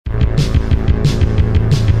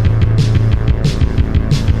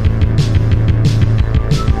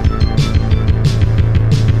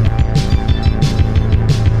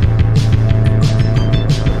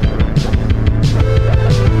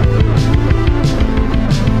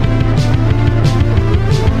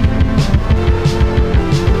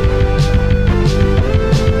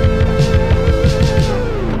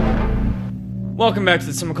Welcome back to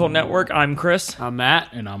the Cinema Cult Network. I'm Chris. I'm Matt.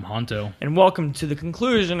 And I'm Honto. And welcome to the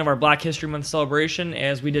conclusion of our Black History Month celebration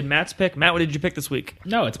as we did Matt's pick. Matt, what did you pick this week?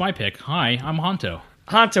 No, it's my pick. Hi, I'm Honto.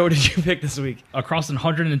 Honto, what did you pick this week? Across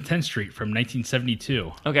 110th Street from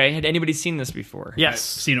 1972. Okay, had anybody seen this before? I've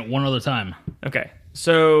seen it one other time. Okay,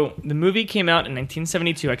 so the movie came out in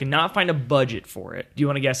 1972. I could not find a budget for it. Do you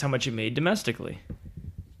want to guess how much it made domestically?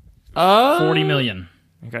 40 million.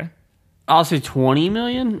 Okay. I'll say 20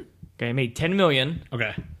 million. Okay, it made 10 million.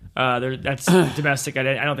 Okay. That's domestic.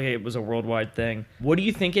 I don't think it was a worldwide thing. What do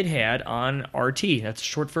you think it had on RT? That's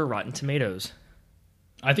short for Rotten Tomatoes.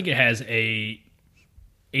 I think it has a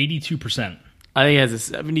 82%. I think it has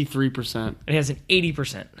a 73%. It has an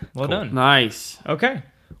 80%. Well done. Nice. Okay.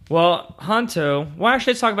 Well, Honto, why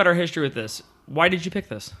should I talk about our history with this? Why did you pick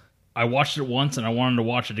this? I watched it once and I wanted to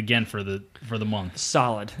watch it again for the month.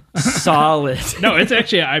 Solid. No, it's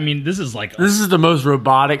actually, I mean, this is like... This is the most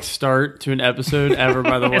robotic start to an episode ever,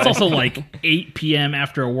 by the way. It's also like 8 p.m.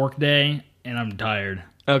 after a work day and I'm tired.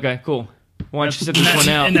 Okay, cool. Why don't you sit this one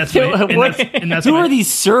out? And that's Who are these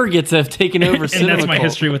surrogates that have taken over and Cinema that's my Cult?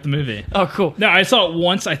 history with the movie. Oh, cool. No, I saw it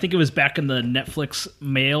once. I think it was back in the Netflix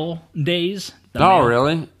mail days. Oh,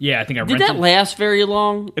 really? Yeah, I think I Did rented. that last very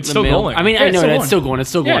long? It's The still mail? going. I mean, Yeah, I it's know still it's going. still going. It's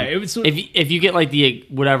still Yeah, going. it was. If you get like the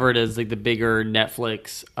whatever it is, like the bigger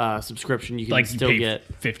Netflix subscription, you can like still you pay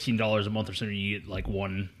get $15 a month or something, you get like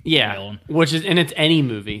one yeah, mail-in. which is and it's any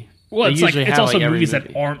movie. Well, They it's like usually it's have, also like, every movies movie.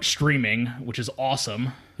 that aren't streaming, which is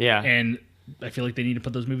awesome. Yeah, And I feel like they need to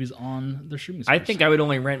put those movies on their streaming I service. think I would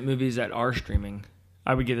only rent movies that are streaming.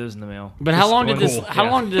 I would get those in the mail. But how long did this? cool, How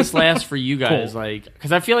yeah. long did this last for you guys? Cool. Like,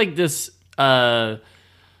 because I feel like this, I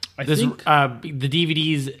think the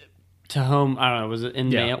DVDs to home. I don't know. Was it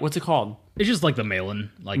in Yeah. mail? What's it called? it's just like the mail-in,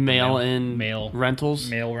 like the Mail-in mail rentals.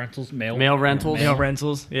 mail rentals, Mail rentals. Mail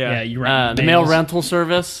rentals? Yeah. Yeah, you rent The mail mails. rental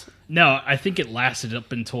service. No, I think it lasted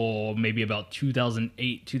up until maybe about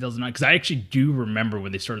 2008, 2009. Because I actually do remember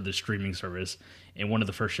when they started the streaming service, and one of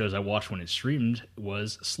the first shows I watched when it streamed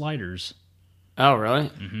was Sliders. Oh, really?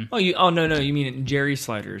 Oh, no. You mean Jerry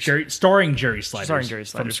Sliders. Starring Jerry Sliders. Starring Jerry From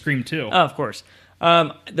Sliders. Scream 2. Oh, of course.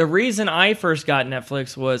 The reason I first got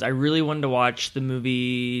Netflix was I really wanted to watch the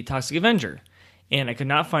movie Toxic Avenger, and I could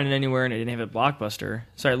not find it anywhere, and I didn't have it at Blockbuster.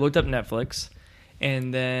 So I looked up Netflix,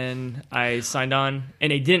 and then I signed on, and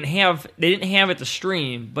they didn't have it to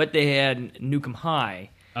stream, but they had Nukem High,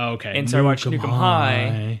 Oh, okay. and so I watched Nukem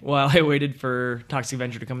High while I waited for Toxic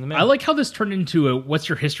Avenger to come in the mail. I like how this turned into a what's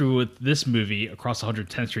your history with this movie across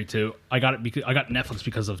 110th Street too. I got it because I got Netflix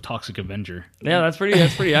because of Toxic Avenger. Yeah, that's pretty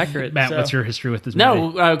accurate. Matt, So- what's your history with this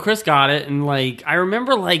movie? No, Chris got it, and like I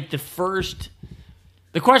remember, like the first.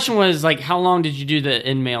 The question was like, how long did you do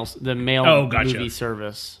the mail Oh, gotcha. movie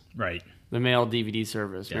service, Right. the mail DVD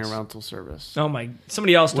service, Yes. mail rental service? Oh my!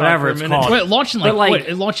 Somebody else talk Whatever for a it's minute. called. Wait, it launched in But,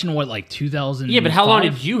 it launched in what, like 2000? Yeah, but how long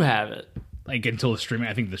did you have it? like until the streaming?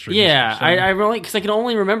 I think the streaming. Yeah, started. I really because I can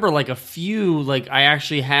only remember like a few like I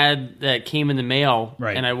actually had that came in the mail,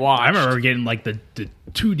 right. And I watched. I remember getting like the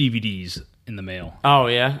 2 DVDs in the mail. Oh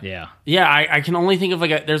yeah, Yeah. yeah. I can only think of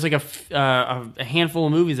like there's like a handful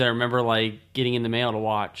of movies that I remember like getting in the mail to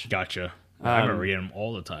watch. Gotcha. I remember getting them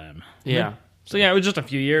all the time. Yeah. So yeah, it was just a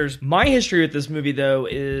few years. My history with this movie, though,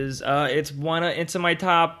 is it's in my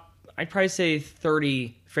top. I'd probably say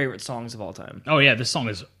 30 favorite songs of all time. Oh yeah, this song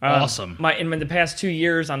is awesome. In the past 2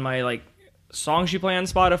 years on my like songs you play on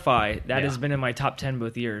Spotify, that Yeah. has been in my top 10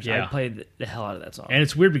 both years. Yeah. I played the hell out of that song. And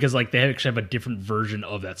it's weird because like they actually have a different version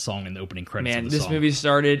of that song in the opening credits. Man, of the this song. movie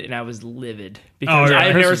started and I was livid because yeah, I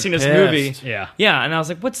had Chris never was seen this pissed. movie. Yeah. Yeah, and I was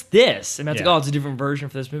like, "What's this?" And Matt's Yeah. like, "Oh, it's a different version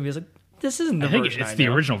for this movie." I was like, "This isn't the I think version it's I the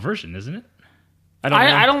know." original version, isn't it? I don't know.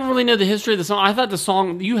 I don't really know the history of the song. I thought the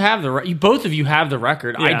song you have you both of you have the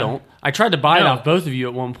record. I Yeah. don't. I tried to buy it No. off both of you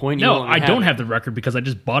at one point. You No, won't I don't it. have the record because I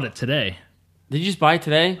just bought it today. Did you just buy it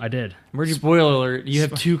today? I did. Where'd you? Spoiler alert! You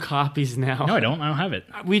have 2 copies now. No, I don't. I don't have it.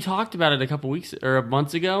 We talked about it a couple weeks or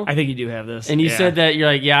months ago, I think you do have this. and you Yeah. said that you're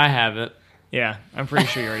like, "Yeah, I have it." Yeah, I'm pretty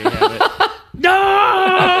sure you already have it.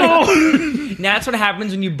 No. That's what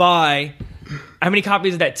happens when you buy. How many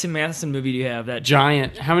copies of that Tim Matheson movie do you have? That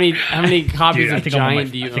Giant. How many copies Dude, I of think I'm on my,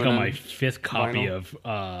 Giant do you I think own? on my 5th copy vinyl?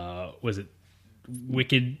 of was it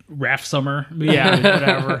Wicked Raft Summer? yeah,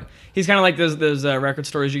 whatever. He's kind of like those record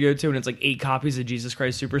stores you go to, and it's like 8 copies of Jesus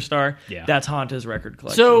Christ Superstar. Yeah. That's Honta's record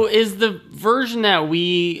collection. So is the version that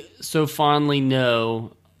we so fondly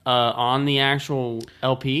know on the actual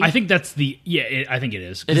LP? I think that's the I think it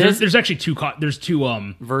is. 'Cause It is? There's actually there's two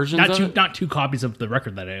Versions not of two it? not 2 copies of the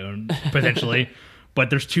record that I own potentially, but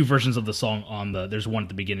there's 2 versions of the song on the. There's one at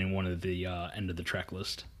the beginning, one at the end of the track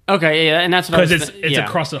list. Okay, yeah, and that's what I was Because it's yeah.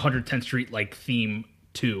 across the 110th Street like theme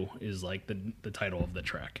 2 is like the title of the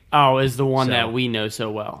track. Oh, is the one So- that we know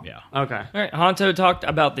so well. Yeah. Okay. All right, Honto talked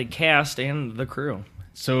about the cast and the crew.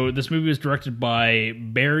 So this movie was directed by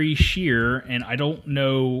Barry Shear, and I don't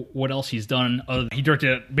know what else he's done. He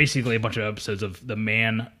directed basically a bunch of episodes of The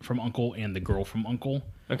Man from U.N.C.L.E. and The Girl from U.N.C.L.E.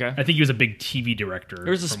 Okay. I think he was a big TV director.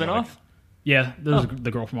 There was a from what I- spinoff? Yeah, there was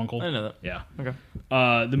The Girl from U.N.C.L.E. I didn't know that. Yeah.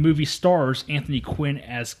 Okay. The movie stars Anthony Quinn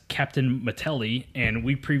as Captain Matelli, and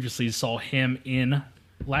we previously saw him in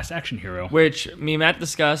Last Action Hero. Which me and Matt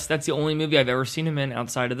discussed. That's the only movie I've ever seen him in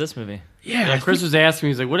outside of this movie. Yeah, Chris was asking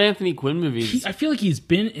me, he's like, what Anthony Quinn movies? I feel like he's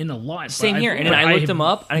been in a lot. but Same here. And then but I looked have him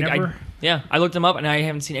up. And never- I looked him up, and I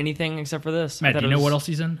haven't seen anything except for this. I Matt, thought do it you know was what else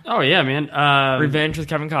he's in? Oh, yeah, man. Revenge with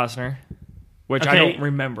Kevin Costner, which I Okay. don't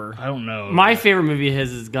remember. I don't know. My favorite movie of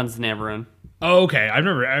his is Guns N' Navarone. Oh, okay. I've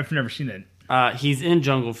never seen it. He's in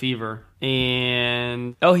Jungle Fever,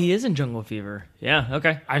 and Oh, he is in Jungle Fever. Yeah.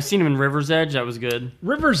 Okay. I've seen him in River's Edge. That was good.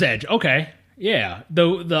 River's Edge. Okay. Yeah.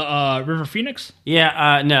 The River Phoenix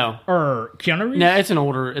No. or Keanu Reeves. No, it's an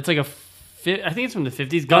older. It's like I think it's from the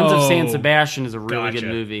 50s. Guns of San Oh, Sebastian is a really gotcha. good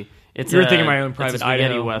movie. It's You're thinking My Own it's a Private spaghetti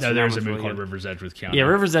Idaho. western. No, there's That a was movie really called good. River's Edge with Keanu. Yeah,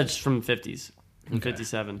 River's Edge from 50s, from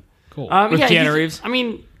 57. Cool. With yeah, Keanu he's- Reeves? I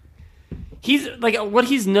mean, he's like what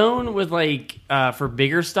he's known with, like for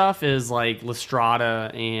bigger stuff is like La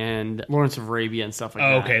Strada and Lawrence of Arabia and stuff like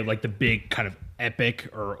Oh, that. okay, like the big kind of epic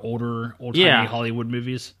or old-timey Yeah. Hollywood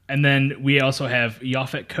movies. And then we also have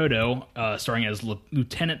Yaphet Kotto starring as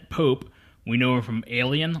Lieutenant Pope. We know him from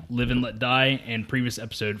Alien, Live and Let Die, and previous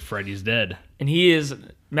episode Freddy's Dead. And he is.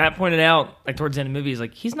 Matt pointed out, like towards the end of the movie, he's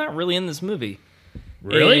like, he's not really in this movie.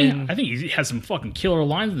 Really? And- I think he has some fucking killer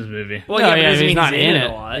lines in this movie. Well, No, yeah, but yeah, it doesn't he's mean not he's in in it.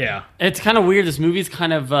 a lot. Yeah, It's kind of weird. This movie's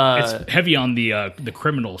kind of it's heavy on the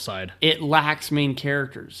criminal side. it lacks main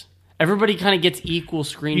characters. Everybody kind of gets equal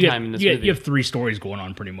screen time in this movie. You have 3 stories going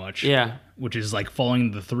on pretty much. Yeah. Which is like following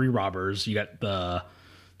the 3 robbers. You got the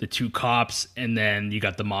 2 cops, and then you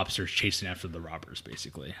got the mobsters chasing after the robbers,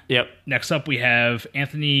 basically. Yep. Next up, we have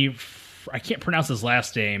Anthony. I can't pronounce his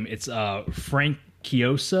last name. It's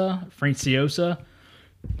Franciosa,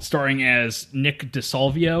 starring as Nick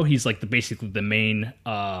DeSalvio. He's like basically the main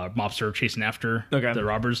mobster chasing after the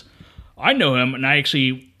robbers. I know him, and I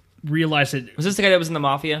actually realized it. Was this the guy that was in the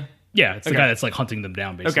Mafia? Yeah, it's the Okay. guy that's like hunting them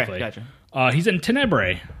down, basically. Okay, gotcha. He's in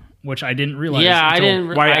Tenebrae, which I didn't realize. Yeah, I until-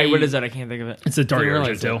 didn't. Why? What is that? I can't think of it. It's a Dario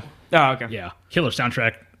Didn't realize Argento. Oh, okay. Yeah, killer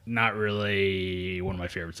soundtrack. Not really one of my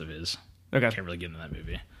favorites of his. Okay. Can't really get into that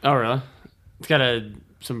movie. Oh, really? It's got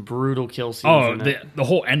some brutal kill scenes. Oh, in it. the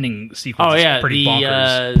whole ending sequence Oh is yeah, pretty the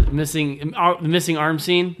bonkers. missing arm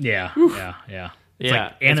scene. Yeah. It's Yeah,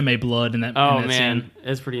 like anime blood in that. Oh in that man, scene.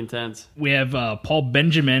 it's pretty intense. We have Paul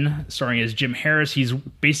Benjamin starring as Jim Harris. He's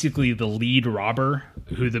basically the lead robber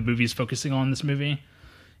who the movie is focusing on in this movie.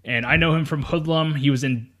 And I know him from Hoodlum. He was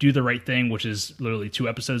in Do the Right Thing, which is literally 2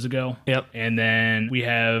 episodes ago. Yep. And then we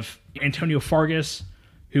have Antonio Fargas,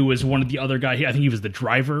 who was one of the other guys. I think he was the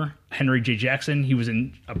driver, Henry J. Jackson. He was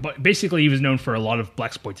in, basically, he was known for a lot of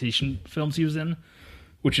blaxploitation films he was in,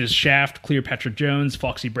 which is Shaft, Cleopatra Jones,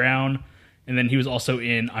 Foxy Brown. And then he was also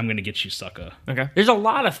in I'm Gonna Get You, Sucker. Okay. There's a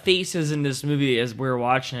lot of faces in this movie as we were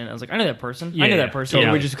watching it. I was like, I know that person. I know Yeah, that person.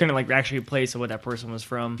 totally. We just couldn't like actually place what that person was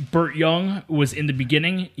from. Burt Young was in the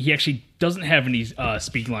beginning. He actually doesn't have any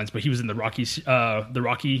speaking lines, but he was in the Rocky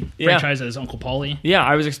Yeah. franchise as Uncle Paulie. Yeah,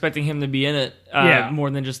 I was expecting him to be in it Yeah. more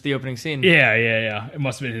than just the opening scene. Yeah. It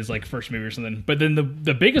must have been his like first movie or something. But then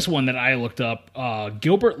the biggest one that I looked up,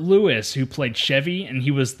 Gilbert Lewis, who played Chevy, and he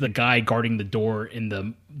was the guy guarding the door in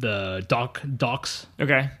the docks,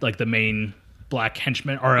 Okay. like the main black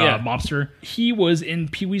henchman or Yeah. mobster. He was in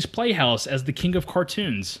Pee-wee's Playhouse as the king of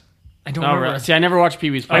cartoons. I don't Oh, remember. really? See, I never watched Pee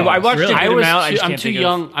Wee's Playhouse. I watched really? it. I Good was amount, I just I'm can't too think of-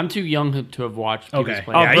 young. I'm too young to have watched Pee Wee's Okay.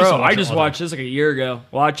 Playhouse. Oh, Yeah, I used to bro, watch I it just all the watched this like a year ago.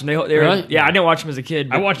 Watching they were Really? yeah, I didn't watch them as a kid.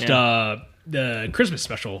 I but, watched yeah. the Christmas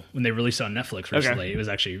special when they released it on Netflix recently. It was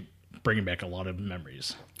actually bringing back a lot of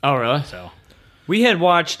memories. Oh, really? So We had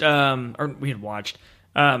watched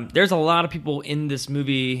there's a lot of people in this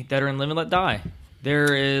movie that are in Live and Let Die.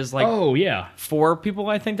 There is like oh yeah, 4 people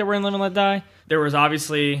I think that were in Live and Let Die. There was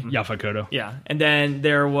obviously Yaphet Kotto. yeah, and then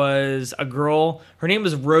there was a girl. Her name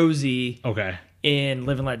was Rosie Okay. in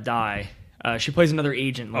Live and Let Die. She plays another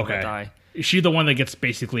agent in Live and Let Okay. Die. Is she the one that gets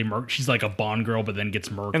basically murked? She's like a Bond girl, but then gets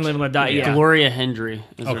murked. And Live and Let Die. Yeah. Gloria Hendry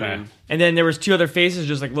is her Okay. name. And then there was 2 other faces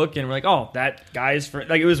just like looking. We're like, oh, that guy's for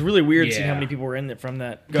like. It was really weird seeing how Yeah. many people were in it from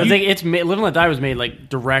that. Because Live and Let Die was made like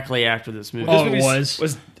directly after this movie. Oh, This it movie was?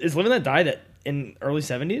 is Live and Let Die that in early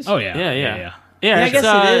 70s? Oh yeah. Yeah. Yeah, I it's, guess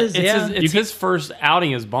it is, It's, yeah. his, his first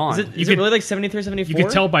outing as Bond. Is it really like 73, 74? You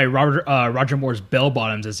could tell by Roger Moore's bell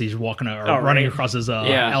bottoms as he's walking or running across his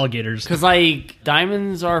alligators. Because like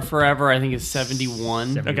Diamonds Are Forever, I think is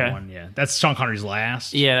 71. 71, yeah. That's Sean Connery's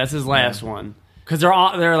last. Yeah, that's his last one. Because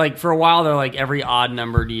they're like for a while they're like every odd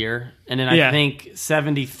numbered year, and then I think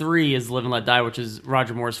 73 is Live and Let Die, which is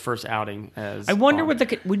Roger Moore's first outing as. I wonder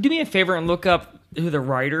Bond. would do me a favor and look up who the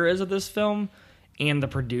writer is of this film and the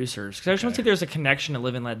producers, because I just want to see if there's a connection to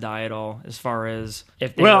Live and Let Die at all, as far as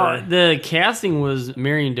if they were... the casting was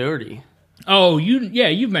Marion Doherty. Oh,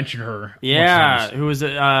 you've mentioned her. Yeah, who was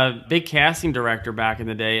a big casting director back in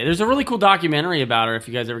the day. There's a really cool documentary about her if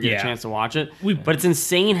you guys ever get a chance to watch it. But it's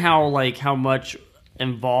insane how much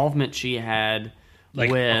involvement she had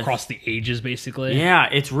like with across the ages, basically. Yeah,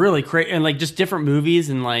 it's really crazy, and like just different movies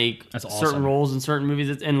and like That's awesome. certain roles in certain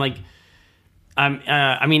movies, and like.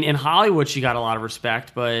 I mean, in Hollywood, she got a lot of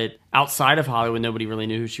respect, but outside of Hollywood, nobody really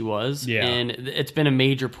knew who she was. Yeah. And it's been a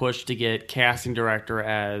major push to get casting director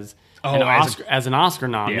as as an Oscar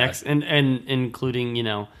nom Yeah. next, and including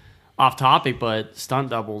off topic, but stunt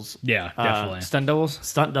doubles. Yeah, definitely. Stunt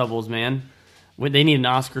doubles, Man. They need an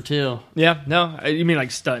Oscar too. Yeah, no, you mean like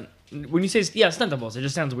stunt. When you say stunt doubles, it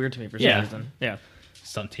just sounds weird to me for some reason. Yeah.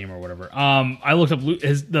 Stunt team or whatever. I looked up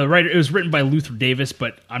the writer. It was written by Luther Davis,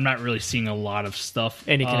 but I'm not really seeing a lot of stuff.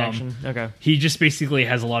 Any connection? Okay. He just basically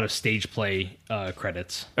has a lot of stage play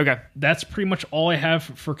credits. Okay. That's pretty much all I have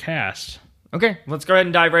for cast. Okay, let's go ahead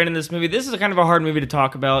and dive right into this movie. This is a kind of a hard movie to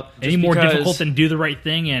talk about. Any more difficult than Do the Right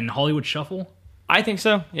Thing and Hollywood Shuffle? I think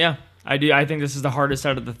so, yeah. I do. I think this is the hardest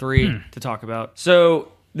out of the three to talk about.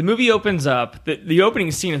 So the movie opens up. The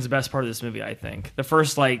opening scene is the best part of this movie, I think. The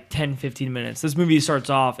first 10, 15 minutes. This movie starts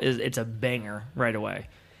off, it's a banger right away.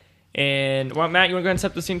 And Matt, you want to go ahead and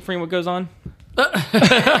set the scene for me? What goes on?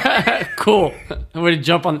 Cool. I'm going to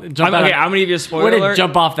jump I'm going to give you a spoiler alert.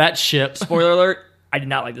 Jump off that ship. Spoiler alert, I did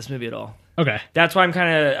not like this movie at all. Okay. That's why I'm kind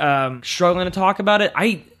of struggling to talk about it.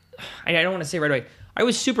 I don't want to say right away. I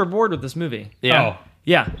was super bored with this movie. Yeah. Oh,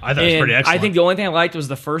 Yeah. I thought it was pretty excellent. I think the only thing I liked was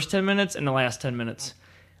the first 10 minutes and the last 10 minutes.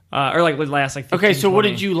 Or the last 15, Okay, so 20. what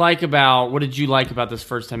did you like about this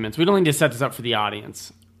first 10 minutes? We don't need to set this up for the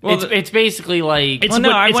audience. Well, it's basically like It's,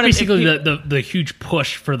 it's basically the huge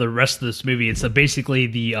push for the rest of this movie. It's basically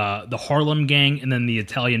the Harlem gang and then the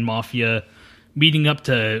Italian mafia meeting up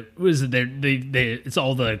to it's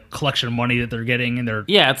all the collection of money that they're getting, and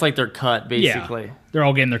it's like their cut basically. they're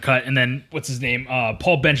all getting their cut. And then what's his name?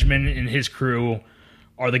 Paul Benjamin and his crew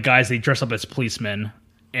are the guys. They dress up as policemen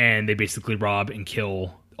and they basically rob and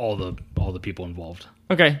kill all the people involved.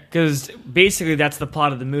 Okay, because basically that's the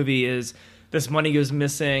plot of the movie is this money goes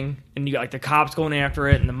missing, and you got the cops going after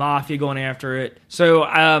it and the mafia going after it. So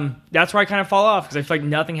that's where I kind of fall off, because I feel like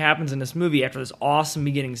nothing happens in this movie after this awesome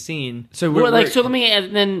beginning scene. So let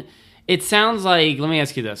me it sounds like, let me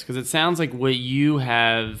ask you this, because it sounds like what you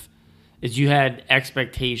have is you had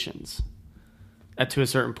expectations to a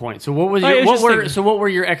certain point. So what were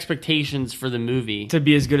your expectations for the movie to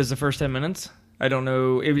be as good as the first 10 minutes? I don't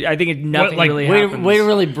know. I think nothing really happens. Way to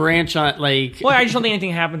really branch on, like... Well, I just don't think anything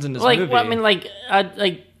happens in this movie. Well, I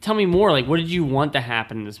mean, tell me more. What did you want to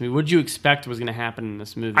happen in this movie? What did you expect was going to happen in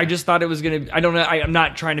this movie? I just thought it was going to... I don't know. I'm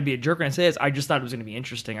not trying to be a jerk when I say this. I just thought it was going to be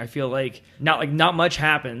interesting. I feel not much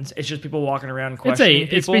happens. It's just people walking around and questioning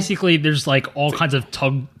people. It's basically, there's all kinds of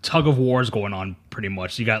tug of wars going on, pretty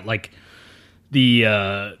much. You got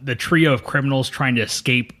the trio of criminals trying to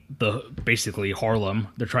escape basically Harlem.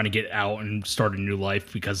 They're trying to get out and start a new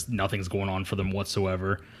life because nothing's going on for them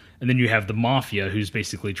whatsoever. And then you have the mafia, who's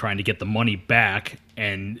basically trying to get the money back.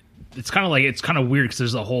 And it's kind of weird because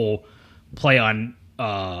there's a whole play on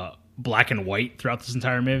black and white throughout this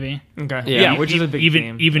entire movie. Okay, yeah, which is a big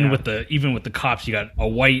theme. Even with the cops, you got a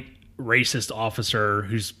white racist officer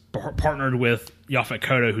who's partnered with Yaphet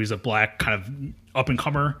Kotto, who's a black kind of up and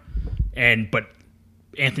comer. But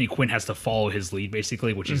Anthony Quinn has to follow his lead,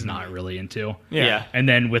 basically, which he's not really into. Yeah. And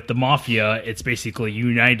then with the mafia, it's basically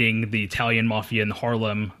uniting the Italian mafia and the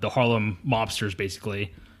Harlem mobsters,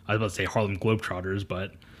 basically. I was about to say Harlem Globetrotters,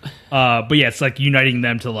 but yeah, it's uniting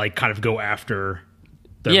them to kind of go after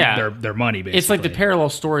their money, basically. It's like the parallel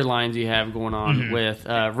storylines you have going on with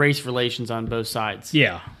race relations on both sides.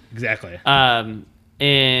 Yeah, exactly.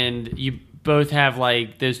 And you both have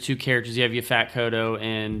those two characters. You have Yaphet Kotto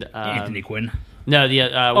and Anthony Quinn. No,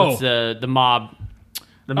 the mob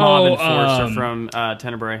enforcer from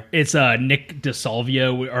Tenebrae. It's Nick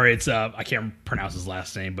DeSalvio, or it's I can't pronounce his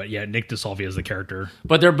last name, but yeah, Nick DeSalvio is the character.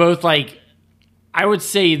 But they're both I would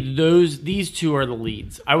say these two are the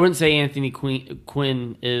leads. I wouldn't say Anthony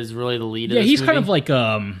Quinn is really the lead. Yeah, of this he's movie. kind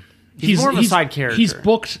of he's more of a side character. He's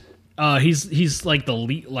booked He's like the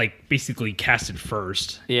lead, like basically casted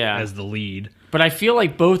first as the lead. But I feel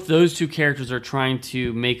like both those two characters are trying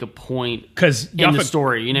to make a point in the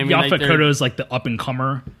story. You know what I mean? Yaphet Kotto's like the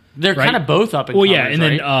up-and-comer. They're kind of both up-and-comers, and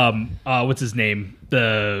then what's his name?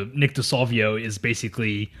 The Nick DeSalvio is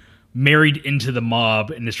basically married into the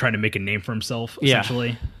mob and is trying to make a name for himself,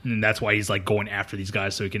 essentially. And that's why he's like going after these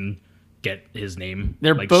guys so he can get his name.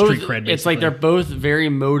 They're like both street cred, basically. It's like they're both very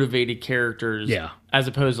motivated characters. Yeah. As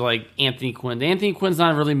opposed to like Anthony Quinn. Anthony Quinn's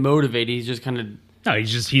not really motivated. He's just kind of... No,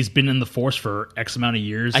 he's been in the force for X amount of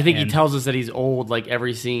years. I think he tells us that he's old like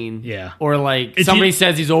every scene. Yeah. Or like somebody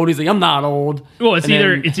says he's old, he's like, I'm not old. Well, it's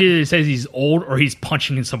either it says he's old or he's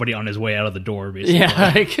punching somebody on his way out of the door, basically.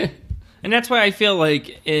 Yeah. And that's why I feel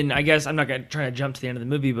like, I guess I'm not going to try to jump to the end of the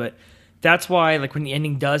movie, but that's why like when the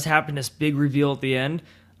ending does happen, this big reveal at the end,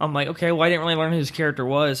 I'm like, okay, well, I didn't really learn who his character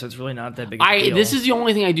was, so it's really not that big of a deal. This is the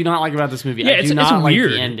only thing I do not like about this movie. Yeah, I do not like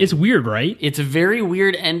weird. the ending. It's weird, right? It's a very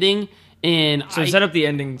weird ending. And so set up the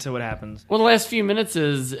ending to what happens. Well, the last few minutes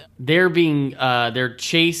is they're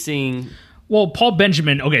chasing. Well, Paul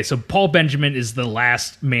Benjamin. Okay, so Paul Benjamin is the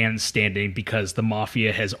last man standing because the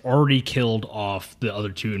mafia has already killed off the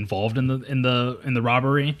other two involved in the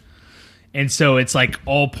robbery, and so it's like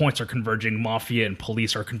all points are converging. Mafia and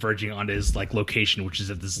police are converging on his like location, which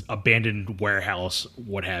is at this abandoned warehouse,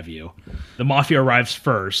 what have you. The mafia arrives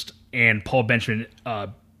first, and Paul Benjamin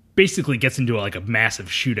basically gets into a massive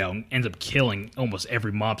shootout and ends up killing almost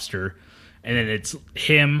every mobster, and then it's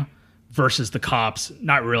him versus the cops.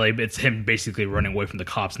 Not really, but it's him basically running away from the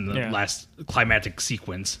cops in the last climactic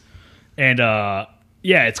sequence. And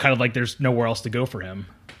it's kind of like there's nowhere else to go for him.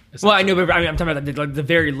 Well, I know, but I'm talking about the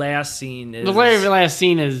very last scene. The very last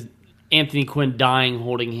scene is Anthony Quinn dying,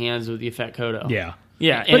 holding hands with Yaphet Kotto. Yeah,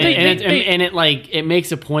 yeah, but it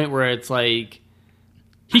makes a point where it's like.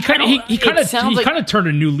 He kind of turned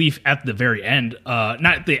a new leaf at the very end. Not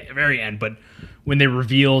at the very end, but when they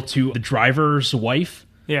reveal to the driver's wife.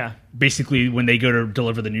 Yeah. Basically, when they go to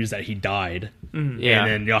deliver the news that he died. Mm-hmm. Yeah.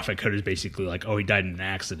 And then Yaphet Kotto is basically like, oh, he died in an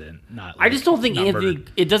accident. I just don't think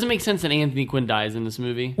it doesn't make sense that Anthony Quinn dies in this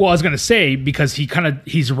movie. Well, I was going to say, because he's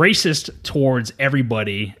racist towards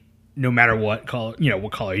everybody, no matter what color.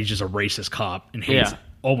 He's just a racist cop and hates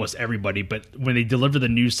almost everybody. But when they deliver the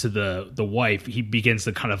news to the wife, he begins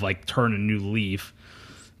to kind of like turn a new leaf.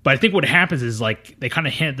 But I think what happens is like they kind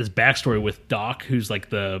of hint at this backstory with Doc, who's like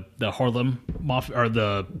the Harlem Mafia or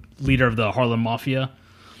the leader of the Harlem Mafia,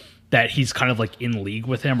 that he's kind of like in league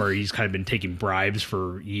with him, or he's kind of been taking bribes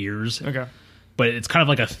for years. Okay. But it's kind of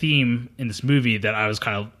like a theme in this movie that I was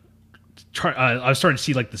kind of I was starting to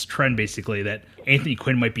see like this trend basically that Anthony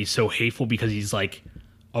Quinn might be so hateful because he's like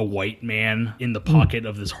a white man in the pocket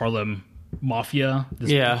of this Harlem Mafia,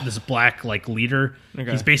 this black like leader. Okay.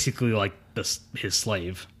 He's basically like his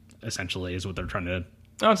slave, essentially, is what they're trying to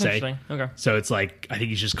say. Interesting. Okay. So it's like I think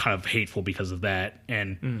he's just kind of hateful because of that,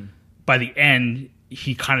 and by the end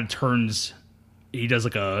he kind of turns. He does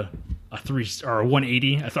like a 3 or a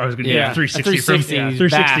 180. I thought I was going to do a 360.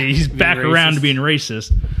 360. He's back around to being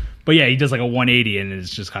racist. But yeah, he does like a 180, and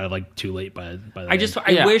it's just kind of like too late by the end.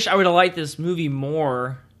 I wish I would have liked this movie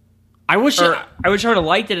more. I wish I would have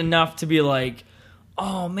liked it enough to be like,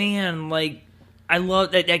 oh man, like I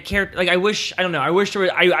love that character. Like I wish there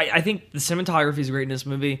was. I think the cinematography is great in this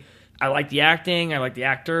movie. I like the acting. I like the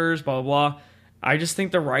actors. Blah blah blah. I just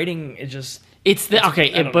think the writing is just.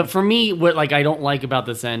 But for me, what like I don't like about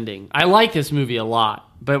this ending, I like this movie a lot,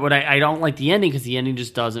 but what I don't like the ending because the ending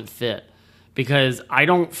just doesn't fit. Because I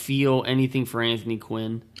don't feel anything for Anthony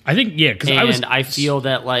Quinn. I think, because I feel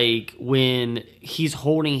that like when he's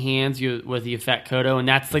holding hands with Yaphet Kotto, and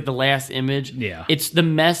that's like the last image. Yeah, it's the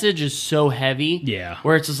message is so heavy. Yeah,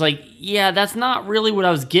 where it's just like, that's not really what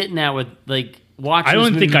I was getting at with like watching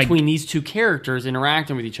this movie between these two characters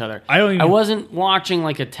interacting with each other. I wasn't watching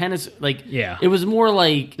like a tennis like. Yeah, it was more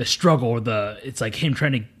like the struggle. It's like him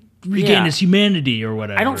trying to regain his humanity or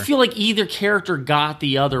whatever. I don't feel like either character got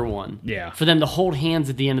the other one. Yeah. For them to hold hands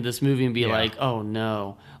at the end of this movie and be like, oh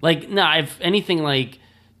no. Like, if anything, like,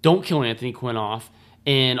 don't kill Anthony Quinn off,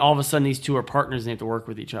 and all of a sudden these two are partners and they have to work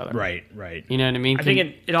with each other. Right. You know what I mean? I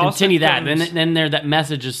think it also continue that. Then that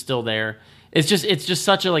message is still there. It's just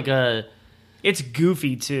such a, like a... It's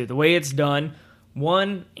goofy, too. The way it's done.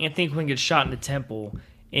 One, Anthony Quinn gets shot in the temple,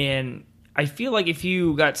 and I feel like if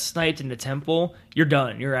you got sniped in the temple, you're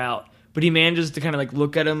done. You're out. But he manages to kind of like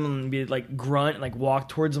look at him and be like grunt and like walk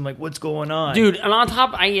towards him like, what's going on? Dude, and on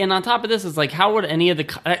top of this, it's like, how would any of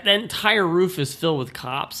the entire roof is filled with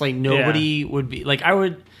cops. Like nobody would be like, I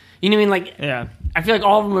would, you know what I mean? Like, I feel like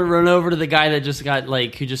all of them would run over to the guy that just got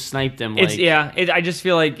like, who just sniped him. Like, I just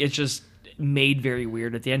feel like it's just, made very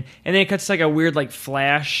weird at the end, and then it cuts to like a weird like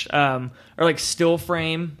flash or like still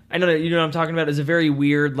frame. I know that you know what I'm talking about. It's a very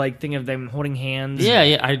weird like thing of them holding hands.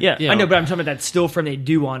 I know, but I'm talking about that still frame they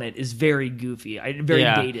do on it is very goofy, very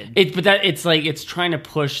dated. It's trying to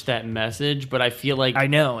push that message, but I feel like I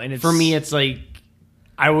know, and for me, it's like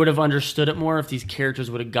I would have understood it more if these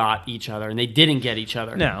characters would have got each other, and they didn't get each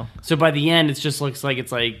other. No. So by the end, it just looks like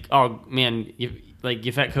it's like, oh man,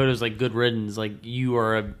 Yafet Koto's like good riddance. Like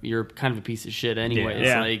you're kind of a piece of shit anyway.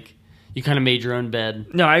 It's like you kind of made your own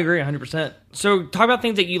bed. No, I agree 100%. So talk about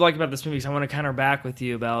things that you like about this movie, because I want to counter back with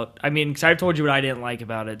you about. I mean, because I've told you what I didn't like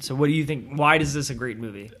about it. So what do you think? Why is this a great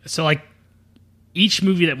movie? So like each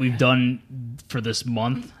movie that we've done for this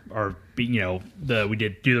month, or we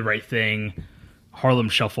did Do the Right Thing, Harlem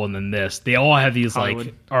Shuffle, and then this, they all have these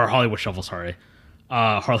Hollywood Shuffle, sorry.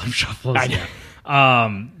 Harlem Shuffles,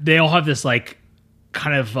 yeah. They all have this like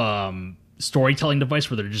kind of storytelling device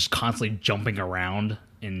where they're just constantly jumping around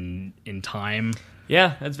in time.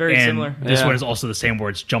 Yeah, that's very similar. This one is also the same, where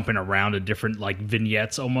it's jumping around in different like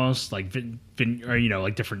vignettes, almost like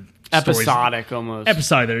like different episodic stories. Almost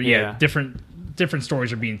Episodic, different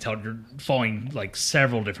stories are being told. You're following like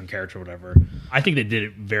several different characters or whatever. I think they did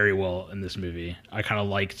it very well in this movie. I kind of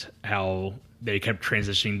liked how they kept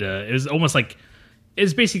transitioning to. It was almost like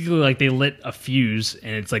it's basically like they lit a fuse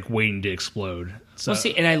and it's like waiting to explode. So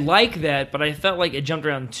see, and I like that, but I felt like it jumped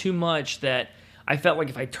around too much that I felt like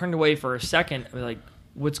if I turned away for a second, I'd be like,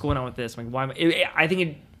 what's going on with this? Like, why?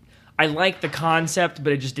 I like the concept,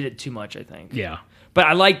 but it just did it too much, I think. Yeah. But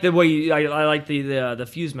I like the way I like the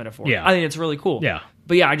fuse metaphor. Yeah. I think it's really cool. Yeah.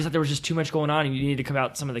 But yeah, I just thought there was just too much going on, and you need to come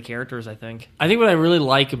out some of the characters, I think. I think what I really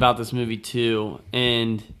like about this movie too,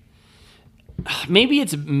 and maybe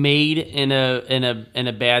it's made in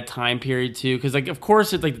a bad time period too, because like of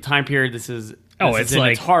course it's like the time period it's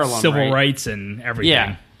like Harlem, civil rights and everything.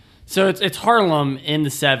 Yeah. So it's Harlem in the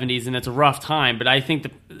 70s, and it's a rough time. But I think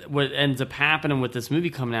what ends up happening with this movie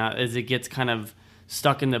coming out is it gets kind of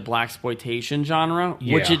stuck in the blaxploitation genre,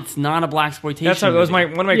 which it's not a blaxploitation. That's how it was. One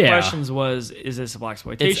of my questions was, is this a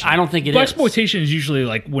blaxploitation? I don't think it is. Blaxploitation is usually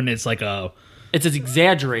like when it's like a. It's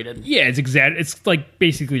exaggerated. Yeah, it's It's like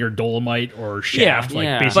basically your Dolomite or Shaft.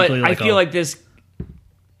 Basically, but I feel like this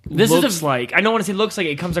looks like, I don't want to say looks like,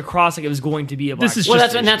 it comes across like it was going to be a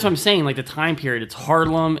blaxploitation. That's what I'm saying. Like the time period, it's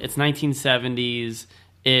Harlem, it's 1970s.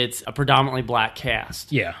 It's a predominantly black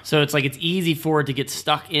cast. Yeah. So it's like it's easy for it to get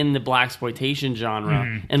stuck in the blaxploitation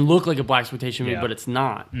genre and look like a blaxploitation movie, but it's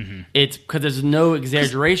not. Mm-hmm. It's because there's no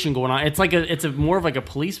exaggeration going on. It's like it's more of like a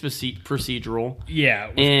police procedural. Yeah,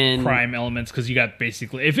 with crime elements, because you got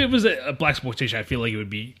basically, if it was a blaxploitation, I feel like it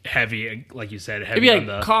would be heavy, like you said, heavy. It'd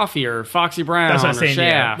be like Coffee or Foxy Brown. That's what I'm saying.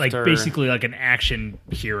 Shaft, like basically like an action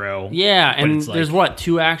hero. Yeah, and there's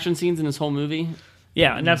 2 action scenes in this whole movie.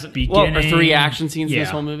 Yeah, and that's or 3 action scenes in this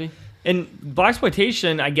whole movie. And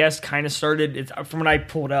blaxploitation, I guess, kind of started. From what I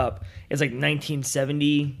pulled up, it's like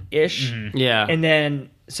 1970-ish. Mm-hmm. Yeah, and then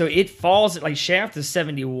so it falls like Shaft is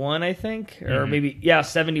 71, I think, or maybe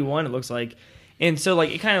 71. It looks like, and so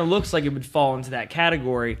like it kind of looks like it would fall into that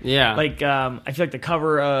category. Yeah, like I feel like the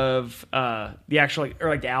cover of the actual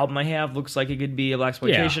or the album I have looks like it could be a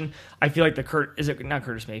blaxploitation. Yeah. I feel like is it not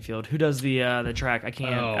Curtis Mayfield? Who does the track? I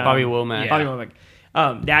can't. Bobby Womack. Yeah. Bobby Womack.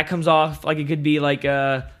 That comes off like it could be like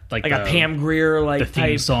a Pam Grier the theme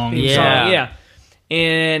type song. Yeah.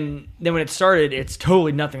 And then when it started, it's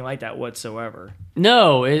totally nothing like that whatsoever.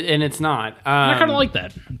 No, and it's not. I kind of like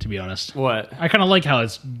that, to be honest. What? I kind of like how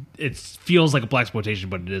it feels like a blaxploitation,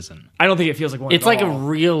 but it isn't. I don't think it feels like one. It's like a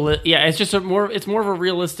real. Yeah, it's just more of a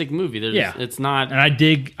realistic movie. It's not. And I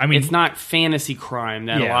dig. I mean, it's not fantasy crime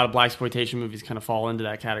that a lot of blaxploitation movies kind of fall into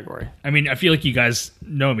that category. I mean, I feel like you guys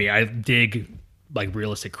know me. I dig like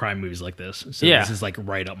realistic crime movies like this. So this is like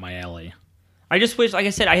right up my alley. I just wish, like I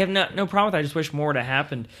said, I have no problem with it. I just wish more would have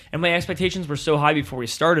happened. And my expectations were so high before we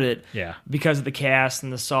started it. Yeah. Because of the cast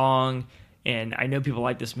and the song. And I know people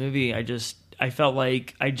like this movie. I felt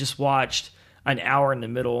like I just watched an hour in the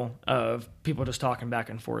middle of people just talking back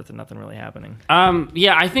and forth and nothing really happening.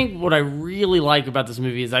 Yeah, I think what I really like about this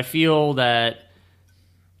movie is I feel that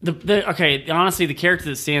honestly, the character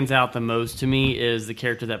that stands out the most to me is the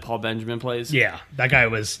character that Paul Benjamin plays. Yeah, that guy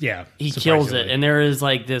was, he kills it. And there is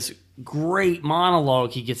like this great monologue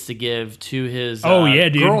he gets to give to his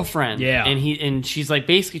girlfriend. Yeah. And she's like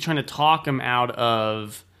basically trying to talk him out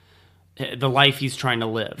of the life he's trying to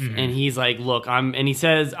live. Mm-hmm. And he's like, look, he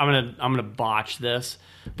says, I'm gonna botch this,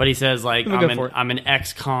 but he says like, I'm an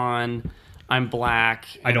ex-con. I'm black.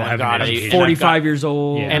 I don't have an education. 45 years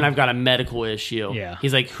old. Yeah. And I've got a medical issue. Yeah.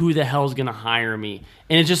 He's like, who the hell's going to hire me?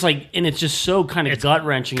 And it's just so kind of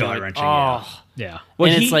gut-wrenching. Gut-wrenching, Yeah.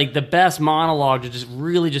 And it's like the best monologue to just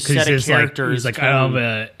really just set a character. He's like, I don't have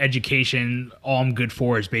an education. All I'm good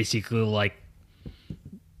for is basically like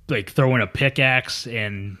throwing a pickaxe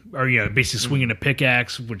or basically swinging a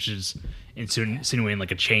pickaxe, which is insinuating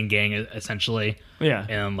like a chain gang essentially. Yeah.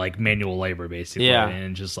 And like manual labor basically. Yeah.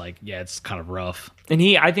 And just like, it's kind of rough. And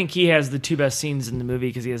I think he has the two best scenes in the movie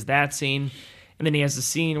because he has that scene, and then he has the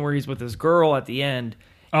scene where he's with his girl at the end.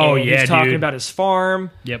 Oh, and yeah, he's talking dude. about his farm.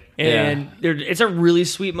 Yep. And it's a really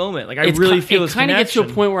sweet moment. Like, I really feel this It kind of gets to a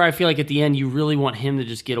connection. point where I feel like at the end you really want him to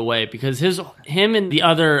just get away because him and the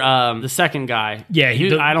other, the second guy. Yeah,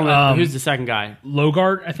 I don't know. Who's the second guy?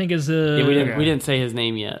 Logart, I think, is the... Yeah, we didn't say his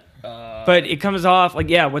name yet. But it comes off, like,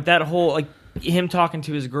 with that whole, like, him talking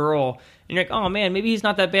to his girl, and you're like, oh, man, maybe he's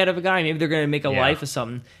not that bad of a guy. Maybe they're going to make a life of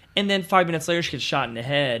something. And then 5 minutes later, she gets shot in the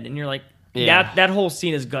head, and you're like, that whole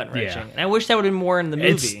scene is gut-wrenching. Yeah. And I wish that would have been more in the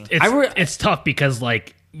movie. It's tough because,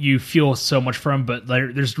 like, you feel so much for him, but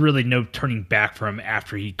there's really no turning back from him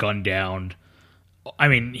after he gunned down... I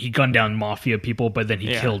mean, he gunned down mafia people, but then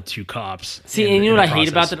he killed 2 cops. See, and you know what I hate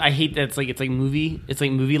about that? I hate that it's like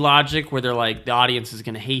movie logic where they're like the audience is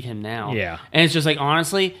going to hate him now. Yeah, and it's just like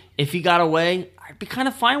honestly, if he got away, I'd be kind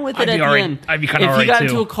of fine with it at the end. I'd be kind of if he got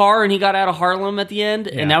into a car and he got out of Harlem at the end,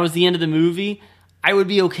 and that was the end of the movie, I would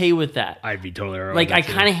be okay with that. I'd be totally alright. Like I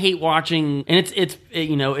kind of hate watching, and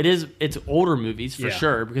it's older movies for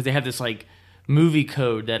sure because they have this like movie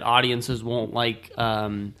code that audiences won't like.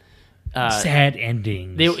 Sad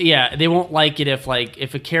endings. They won't like it if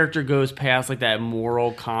a character goes past like that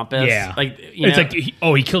moral compass. Yeah, like it's like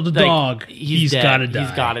he killed a dog. He's got to die.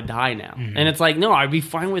 He's got to die now. Mm-hmm. And it's like no, I'd be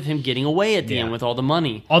fine with him getting away at the end with all the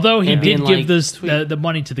money. Although he did give the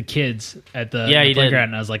money to the kids at the playground,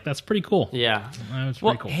 and I was like, that's pretty cool. Yeah, that's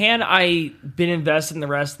pretty cool. Had I been invested in the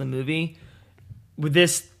rest of the movie, with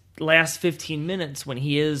this last 15 minutes when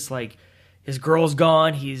he is like, his girl's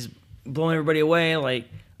gone, he's blowing everybody away, like.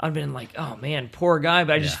 I've been like, oh man, poor guy,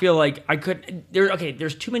 but I just feel like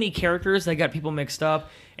there's too many characters that got people mixed up,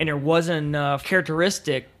 and there wasn't enough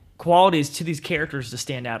characteristic qualities to these characters to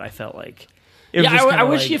stand out, I felt like. I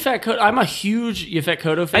wish Yaphet Kotto, I'm a huge Yaphet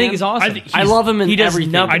Kotto fan. I think he's awesome. I love him in he does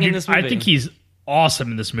everything. Nothing in this movie. I think he's awesome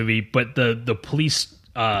in this movie, but the police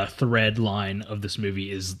thread line of this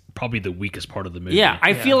movie is probably the weakest part of the movie. Yeah,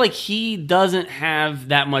 I feel like he doesn't have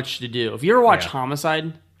that much to do. If you ever watch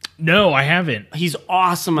Homicide... No, I haven't. He's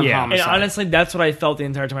awesome in Homicide. And honestly, that's what I felt the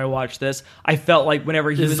entire time I watched this. I felt like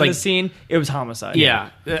whenever he was in the scene, it was Homicide.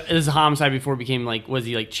 Yeah. It was Homicide before it became like, was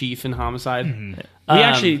he like chief in Homicide? Mm-hmm. We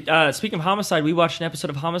actually, speaking of Homicide, we watched an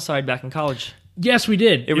episode of Homicide back in college. Yes, we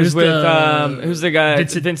did. It was with, who's the guy?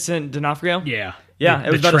 Vincent D'Onofrio? Yeah. Yeah,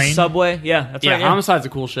 it was about a subway. Yeah, that's right. Yeah, Homicide's a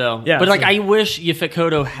cool show. Yeah, but like, I wish Yaphet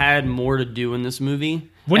Kotto had more to do in this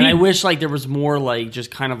movie. I wish like there was more like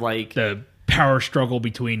just kind of like... the power struggle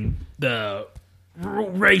between the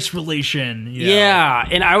race relation. Yeah,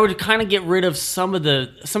 and I would kind of get rid of some of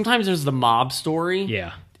the... Sometimes there's the mob story.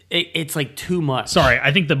 Yeah. It's like too much. Sorry,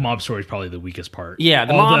 I think the mob story is probably the weakest part. Yeah,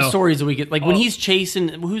 mob story is the weakest. Like when he's chasing...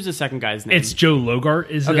 Who's the second guy's name? It's Joe Logart.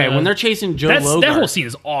 When they're chasing Joe Logart... That whole scene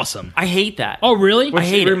is awesome. I hate that. Oh, really? I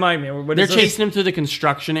hate it. Remind me. They're chasing him through the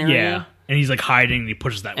construction area. Yeah. And he's like hiding, and he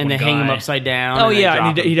pushes that and one guy. And they hang him upside down. Oh, yeah,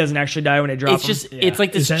 and he doesn't actually die when they drop him. It's just, it's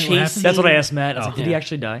like this chase scene. That's what I asked Matt. I was like, did he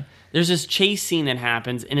actually die? There's this chase scene that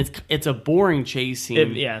happens, and it's a boring chase scene.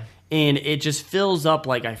 And it just fills up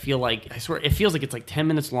like, I swear, it feels like it's like 10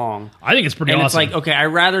 minutes long. I think it's pretty awesome. And it's like, okay, I'd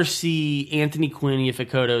rather see Anthony Quinn and Yaphet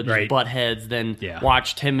Kotto just butt heads than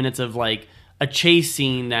watch 10 minutes of like a chase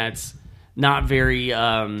scene that's not very,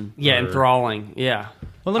 enthralling. Yeah.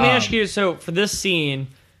 Well, let me ask you, so for this scene...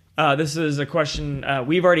 this is a question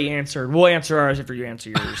we've already answered. We'll answer ours after you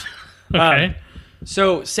answer yours. Okay.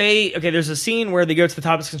 So there's a scene where they go to the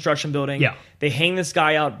top of this construction building. Yeah. They hang this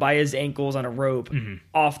guy out by his ankles on a rope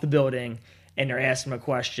off the building, and they're asking him a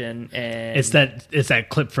question. And it's that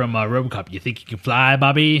clip from RoboCop. You think you can fly,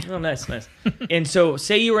 Bobby? Oh, nice. And so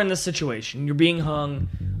say you were in this situation. You're being hung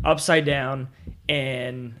upside down,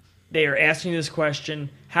 and they are asking you this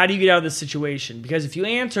question. How do you get out of this situation? Because if you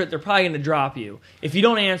answer it, they're probably going to drop you. If you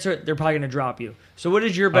don't answer it, they're probably going to drop you. So what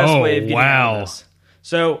is your best way of getting out of this?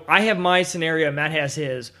 So I have my scenario. Matt has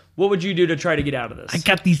his. What would you do to try to get out of this? I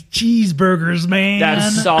got these cheeseburgers, man.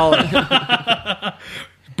 That's solid.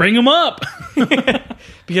 Bring them up.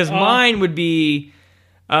 Because mine would be,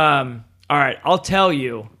 all right, I'll tell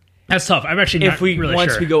you. That's tough. I'm actually not really sure.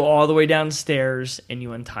 Once we go all the way downstairs and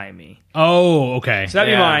you untie me. Oh, okay. So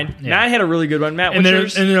that'd be mine. Yeah. Matt had a really good one. Matt, and what's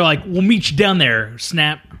yours? And they're like, we'll meet you down there,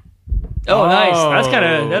 Snap. Oh, nice.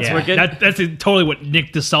 That's wicked. That's totally what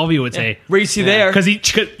Nick DeSalvio would say. Race you there. Because he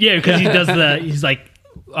does he's like,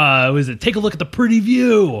 was it take a look at the pretty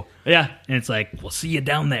view? Yeah. And it's like, we'll see you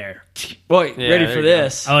down there. Boy, ready for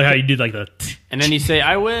this. I like how you did like the and then you say,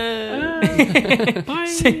 I win.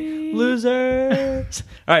 Bye. Losers.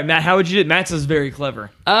 All right, Matt, how would you do it? Matt is very clever.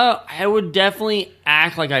 I would definitely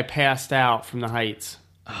act like I passed out from the heights.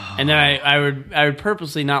 And then I would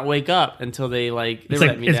purposely not wake up until they let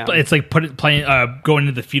me down. It's like going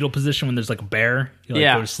into the fetal position when there's like a bear. You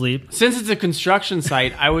go to sleep. Since it's a construction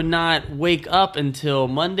site, I would not wake up until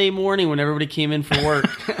Monday morning when everybody came in for work.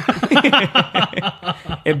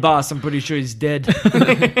 Hey, boss, I'm pretty sure he's dead.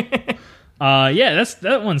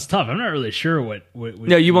 That one's tough. I'm not really sure what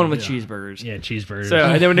no, you want them with cheeseburgers. Yeah, cheeseburgers. So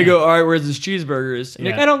and then when they go, all right, where's his cheeseburgers? And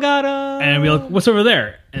like, I don't got them. And we like, what's over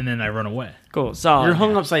there? And then I run away. Cool, solid. You're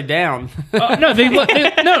hung upside down. No, they've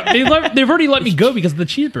already let me go because of the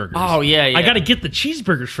cheeseburgers. Oh yeah. I got to get the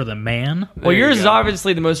cheeseburgers for them, man. Well, yours is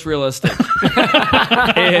obviously the most realistic,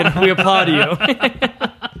 and we applaud you.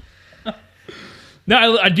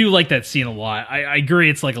 No, I do like that scene a lot. I agree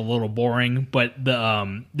it's like a little boring, but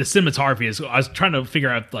the cinematography is. I was trying to figure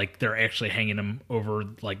out like they're actually hanging them over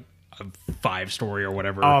like a 5-story or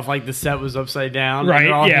whatever. Oh, if like the set was upside down, right?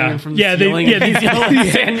 All Yeah, from the ceiling,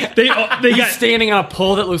 they got standing on a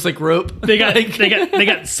pole that looks like rope. They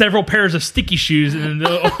got several pairs of sticky shoes, and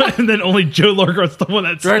then only Joe Largart's the one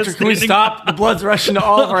that's. Director, can we stop? The blood's rushing to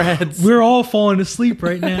all of our heads. We're all falling asleep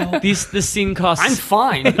right now. This scene costs. I'm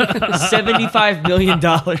fine. $75 million.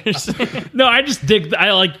 No, I just dig.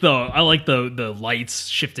 I like the lights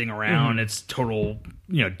shifting around. It's total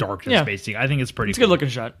darkness basically. I think it's pretty. It's a good looking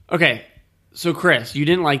shot. Okay, so Chris, you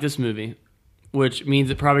didn't like this movie, which means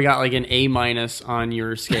it probably got like an A- on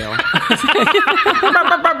your scale.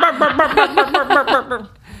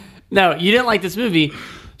 No, you didn't like this movie.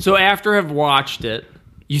 So after I've watched it,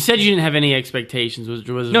 you said you didn't have any expectations, which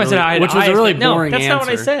was a really boring answer. That's not what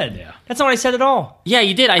I said. Yeah. That's not what I said at all. Yeah,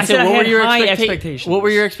 you did. I said, what were your expectations? What were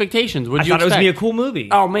your expectations? I thought it was going to be a cool movie.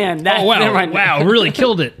 Oh, man. Wow, really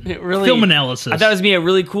killed it. Really, film analysis. I thought it was going to be a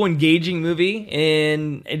really cool, engaging movie,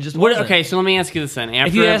 and it just wasn't. Okay, so let me ask you this then.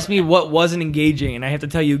 If you ask me what wasn't engaging, and I have to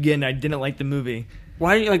tell you again, I didn't like the movie.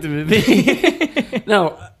 Why didn't you like the movie?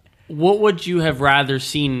 No. What would you have rather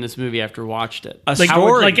seen in this movie after watched it? A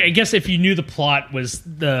story. I guess if you knew the plot was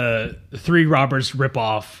the three robbers rip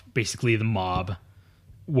off basically the mob,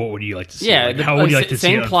 what would you like to see? Yeah, how would you like to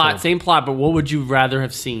see it same plot, but what would you rather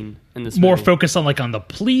have seen in this more movie? Focus on on the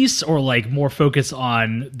police, or more focus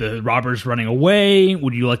on the robbers running away?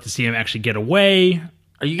 Would you like to see them actually get away?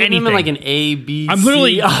 Are you giving them an A, B, I'm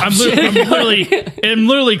literally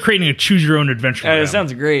creating a choose your own adventure. It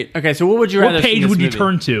sounds great. Okay, so what would you rather? What page would you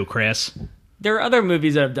turn to, Chris? There are other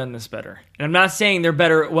movies that have done this better, and I'm not saying they're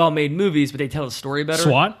better, well-made movies, but they tell a story better.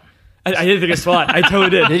 SWAT. I did think of SWAT. I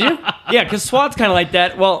totally did. Did you? Yeah, because SWAT's kind of like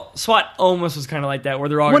that. Well, SWAT almost was kind of like that, where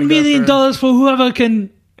they're all $1 million for whoever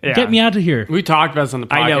can get me out of here. We talked about this on the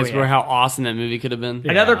podcast. I know, how awesome that movie could have been. Yeah.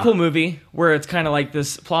 Another cool movie where it's kind of like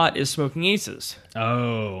this plot is Smoking Aces.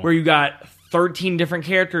 Oh. Where you got 13 different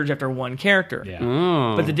characters after one character. Yeah.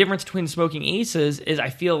 Oh. But the difference between Smoking Aces is I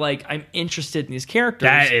feel like I'm interested in these characters.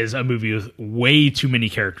 That is a movie with way too many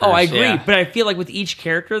characters. Oh, I agree. Yeah. But I feel like with each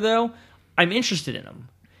character, though, I'm interested in them.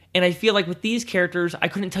 And I feel like with these characters, I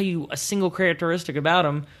couldn't tell you a single characteristic about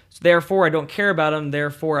them. So therefore, I don't care about them.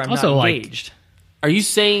 Therefore, I'm also, not engaged. Are you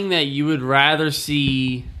saying that you would rather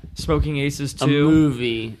see Smoking Aces 2? a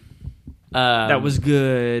movie that was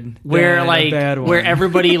good. Where than a bad one? where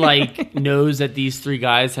everybody knows that these three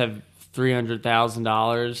guys have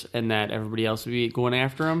 $300,000 and that everybody else would be going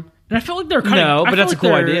after them? And I feel like they're kind of but that's a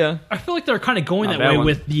cool idea. I feel like they're kind of going Not that bad way one.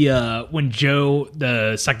 with the when Joe,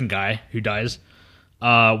 the second guy who dies,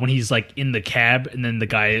 when he's in the cab and then the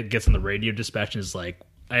guy gets on the radio dispatch and is like,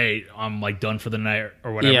 hey, I'm done for the night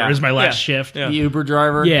or whatever. Yeah. It was my last shift. Yeah. The Uber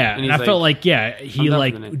driver? Yeah, And and he's I felt he I'm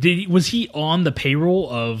done for the night. was he on the payroll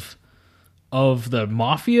of the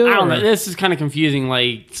mafia? I don't or- know. This is kind of confusing.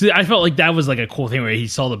 See, I felt like that was a cool thing where he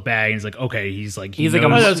saw the bag and he's like, okay, he's like He's like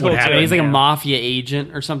that's cool too. he's like a Yeah. mafia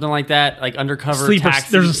agent or something like that, like undercover sleeper.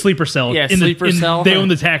 taxi. There's a sleeper cell. Yeah, in sleeper cell. They own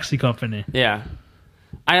the taxi company. Yeah.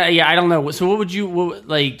 I don't know. So what would you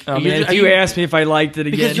If you asked me if I liked it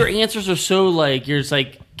again. because your answers are so you're just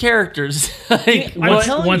characters. I'm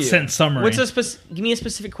telling One you. sentence summary. Give me a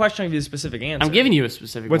specific question. I'll give you a specific answer. I'm giving you a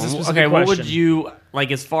specific What's one. a specific Okay, what would question? you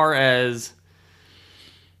as far as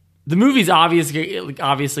the movie's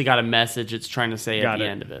obviously got a message it's trying to say at the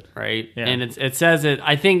end of it, right? Yeah. And it says it.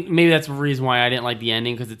 I think maybe that's the reason why I didn't like the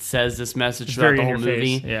ending, because it says this message throughout very the in whole your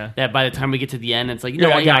movie. face, yeah. That by the time we get to the end, it's like, Yeah,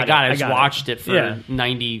 I got it. I just got it. watched it for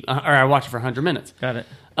 90, or I watched it for 100 minutes. Got it.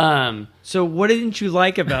 Um, So what didn't you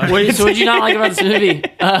like about so it? what did you not like about this movie?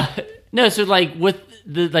 No, so with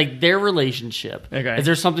their relationship. Okay. Is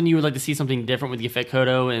there something you would like to see something different with Yaphet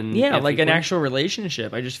Kotto and like an actual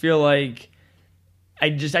relationship? I just feel like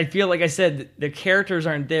I feel like I said the characters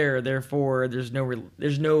aren't there, therefore there's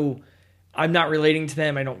no I'm not relating to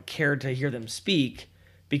them. I don't care to hear them speak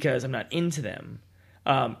because I'm not into them.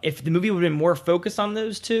 If the movie would have been more focused on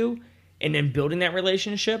those two and then building that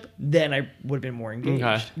relationship, then I would have been more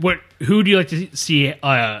engaged. Okay. Who do you like to see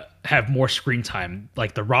have more screen time?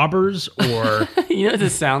 Like the robbers or... You know what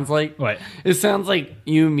this sounds like? What? It sounds like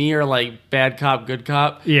you and me are like bad cop, good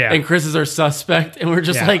cop. Yeah. And Chris is our suspect. And we're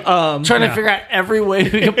just trying to figure out every way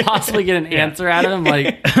we could possibly get an answer out of him.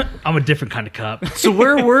 Like, I'm a different kind of cop. so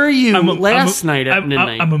where were you last night at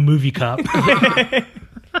midnight? I'm a movie cop.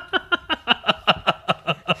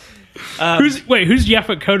 Who's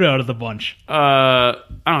Yaphet Kotto out of the bunch? I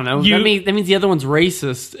don't know. That means the other one's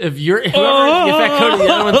racist. If Yaphet Kotto, the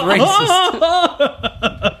other one's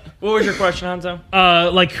racist. What was your question, Hanzo?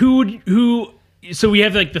 Like who? So we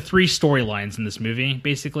have like the three storylines in this movie.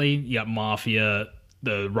 Basically, you got mafia,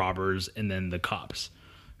 the robbers, and then the cops.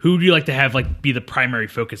 Who do you like to have like be the primary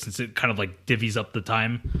focus, since it kind of like divvies up the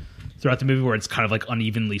time throughout the movie, where it's kind of like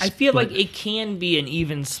unevenly split? I feel like it can be an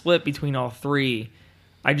even split between all three.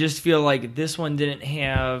 I just feel like this one didn't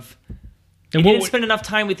have... It didn't spend enough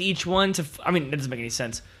time with each one to... I mean, that doesn't make any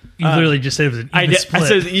sense. You literally just said it was an even split. I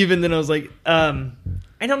said it was even, then I was like, I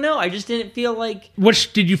don't know. I just didn't feel like...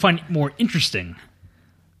 Which did you find more interesting?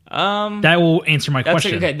 That will answer my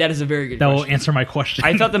question. Okay, that is a very good question. That will answer my question.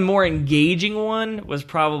 I thought the more engaging one was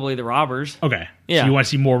probably the robbers. Okay. Yeah. So you want to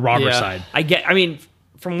see more robber side. I mean,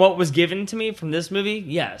 from what was given to me from this movie,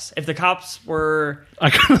 yes. If the cops were... I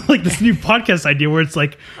kind of like this new podcast idea where it's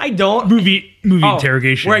like... I don't... Movie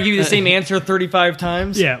interrogation. Where I give you the same answer 35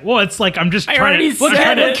 times? Yeah. Well, it's like I'm just trying to...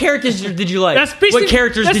 What characters did you like? What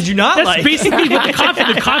characters did you not like? That's basically what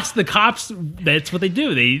the cops, that's what they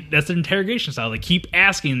do. That's an interrogation style. They keep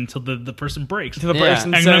asking until the person breaks. Until the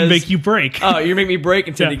person says... I'm going to make you break. Oh, you're making me break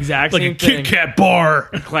and say the exact same thing. Like a Kit Kat bar.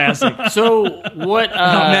 Classic. So, what...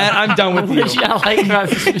 Matt, I'm done with you. What you not like about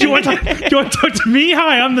this movie? Do you want to talk to me?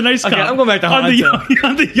 Hi, I'm the nice cop. Okay, I'm going back to Hanzo.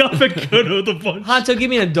 I'm the Yaphet Kotto of the bunch. Hanzo, give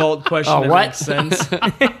me an adult question that makes sense.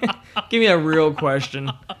 Give me a real question.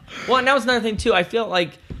 Well, and that was another thing, too. I feel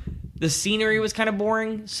like the scenery was kind of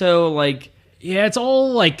boring. So, like... Yeah, it's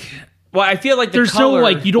all, like... Well, I feel like there's no,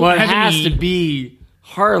 like, you don't have it has any... to be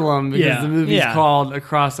Harlem because the movie's called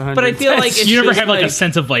Across 100. But I feel like it's you never just have like a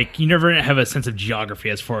sense of like you never have a sense of geography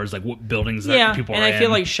as far as like what buildings that people are in. And I feel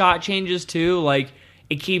like shot changes too. Like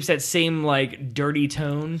it keeps that same like dirty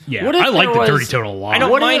tone. Yeah, I like the dirty tone a lot. I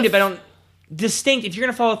don't mind it, but I don't. Distinct. If you're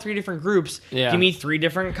gonna follow three different groups, give me three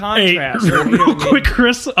different contrasts. Hey, real quick,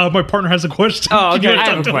 Chris. My partner has a question. Oh, okay. I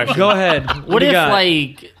have a question. Go ahead. What if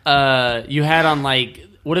like you had on like?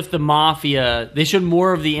 What if the mafia? They showed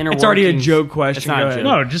more of the inner. It's already a joke question. It's not a joke.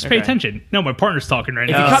 No, just pay attention. No, my partner's talking right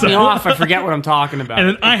now. If you cut me off, I forget what I'm talking about. And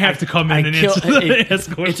then I have to come in and answer the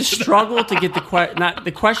question. It's a struggle to get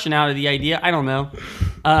the question out of the idea. I don't know.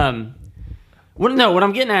 What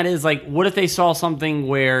I'm getting at is like, what if they saw something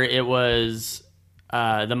where it was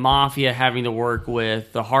the mafia having to work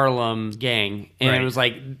with the Harlem gang, and it was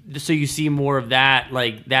like, so you see more of that,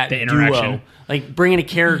 like that the duo, like bringing a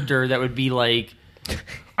character that would be like.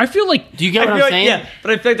 I feel like. Do you get what I'm saying? Yeah,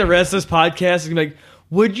 but I feel like the rest of this podcast is gonna be like,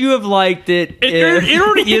 would you have liked it? It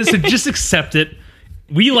already is. So just accept it.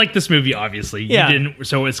 We like this movie, obviously. Yeah. You didn't,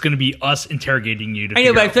 so it's going to be us interrogating you. I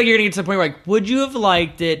know, but I feel like you're going to get to the point where, like, would you have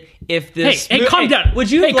liked it if this... Hey, calm down.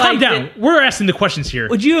 Would you have calm liked down. it? We're asking the questions here.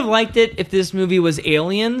 Would you have liked it if this movie was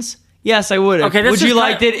Aliens? Yes, I would have. Okay, would you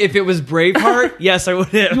liked it if it was Braveheart? Yes, I would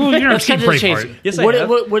have. Well, you're not seeing Braveheart. Yes, I have.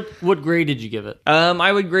 What grade did you give it?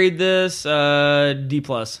 I would grade this D+.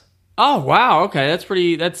 Oh, wow. Okay,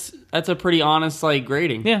 that's a pretty honest like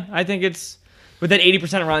grading. Yeah, I think it's... With that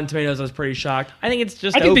 80% Rotten Tomatoes, I was pretty shocked. I think it's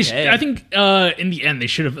just I think okay. In the end, they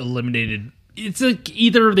should have eliminated... It's like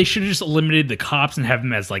either they should have just eliminated the cops and have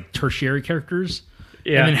them as like tertiary characters.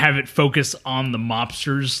 Yeah. And then have it focus on the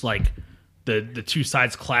mobsters, like the two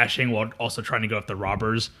sides clashing while also trying to go after the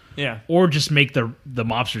robbers. Yeah. Or just make the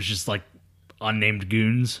mobsters just like unnamed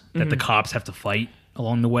goons that the cops have to fight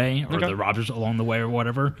along the way, or the robbers along the way, or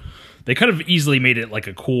whatever. They could have easily made it like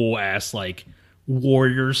a cool ass like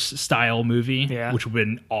Warriors style movie, which would have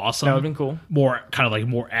been awesome. That would have been cool. More kind of like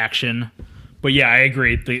more action. But yeah, I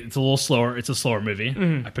agree. It's a little slower. It's a slower movie.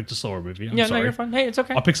 I picked a slower movie. I'm sorry. No, you're fine. Hey, it's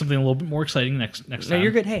okay. I'll pick something a little bit more exciting next time. No,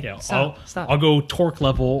 you're good. Hey, stop. I'll go Torque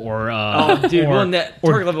level or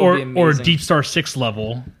Torque level would be amazing. Or Deep Star 6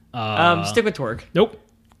 level. Stick with Torque. Nope.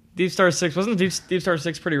 Deep Star 6 wasn't Deep Star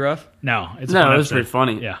 6 pretty rough? No, it was pretty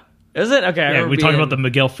funny. Yeah. Is it? Okay. Yeah, we talked about the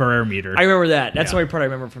Miguel Ferrer meter. I remember that. That's the only part I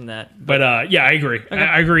remember from that. But yeah, I agree. Okay.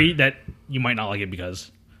 I agree that you might not like it because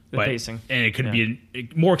the pacing, and it could be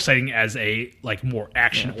more exciting as a more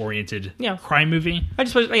action oriented crime movie. I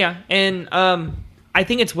just wish, and I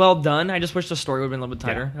think it's well done. I just wish the story would have been a little bit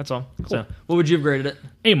tighter. That's all. Cool. So, what would you have graded it?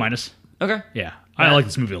 A-. Okay. Yeah, I like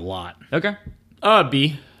this movie a lot. Okay.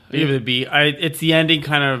 B. I give it a B. It's the ending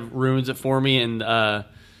kind of ruins it for me, and I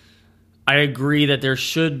agree that there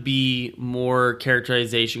should be more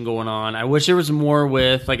characterization going on. I wish there was more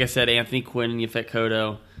with, like I said, Anthony Quinn and Yaphet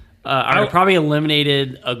Kotto. I would probably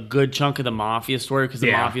eliminated a good chunk of the mafia story because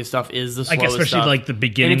the mafia stuff is the slowest especially stuff. like the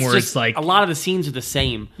beginning where it's like a lot of the scenes are the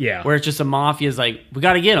same. Yeah, where it's just the mafia is like, we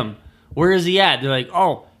got to get him. Where is he at? They're like,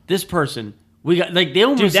 oh, this person. We got like they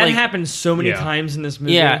almost that happened so many times in this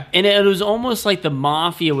movie. Yeah, and it was almost like the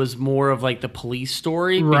mafia was more of like the police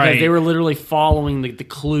story because they were literally following the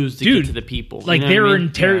clues to get to the people. Like they were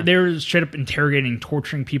they were straight up interrogating,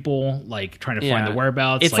 torturing people, like trying to find the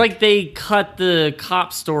whereabouts. It's like they cut the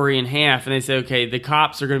cop story in half and they say, okay, the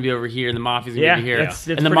cops are going to be over here and the mafia's going to be here,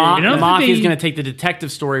 and the mafia's going to take the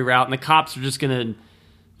detective story route, and the cops are just going to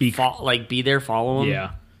be there, follow them.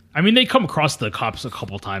 Yeah. I mean, they come across the cops a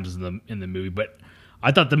couple times in the movie, but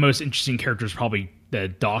I thought the most interesting character was probably the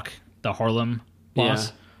Doc, the Harlem boss.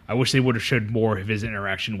 Yeah. I wish they would have showed more of his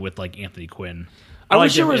interaction with like Anthony Quinn. I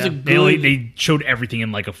wish there was a good... They showed everything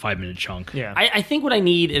in like a 5-minute chunk. Yeah, I think what I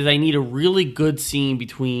need is a really good scene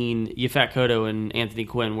between Yaphet Kotto and Anthony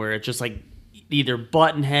Quinn where it's just like either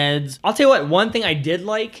button heads. I'll tell you what. One thing I did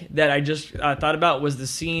like that I just thought about was the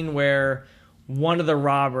scene where one of the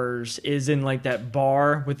robbers is in like that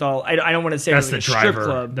bar with all. I don't want to say that's it was the like a driver. strip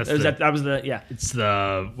club. That was the It's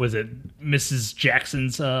was it Mrs.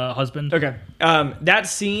 Jackson's husband? Okay, that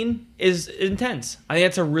scene is intense. I think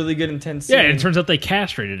that's a really good intense scene. Yeah, it turns out they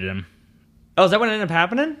castrated him. Oh, is that what ended up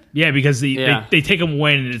happening? Yeah, because they take him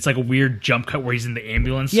away and it's like a weird jump cut where he's in the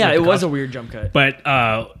ambulance. Yeah, it was a weird jump cut. But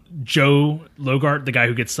Joe Logart, the guy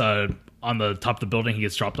who gets on the top of the building, he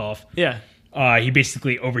gets dropped off. Yeah. He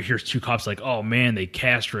basically overhears two cops like, "Oh man, they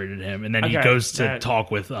castrated him," and then he goes to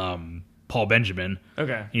talk with Paul Benjamin.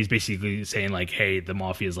 Okay, he's basically saying like, "Hey, the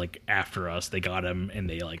mafia is like after us. They got him, and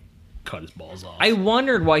they like cut his balls off." I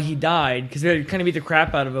wondered why he died because they kind of beat the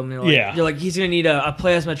crap out of him. They're like, he's gonna need a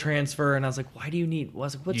plasma transfer, and I was like, "Why do you need?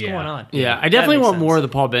 What's going on?" Yeah, I definitely want more of the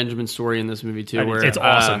Paul Benjamin story in this movie too. Where it's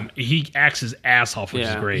awesome. He acts his ass off, which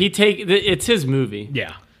is great. It's his movie.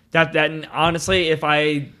 Yeah, that and honestly,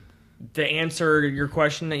 to answer your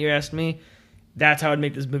question that you asked me, that's how I'd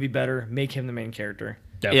make this movie better. Make him the main character.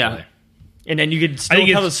 Definitely. Yeah. And then you could still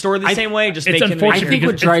tell the story the same way. Just make him. I think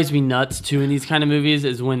what drives me nuts too in these kind of movies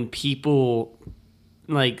is when people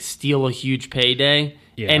like steal a huge payday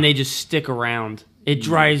and they just stick around. It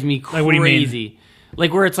drives me crazy. Like, what do you mean?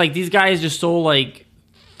 Like where it's like these guys just stole like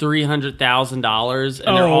 $300,000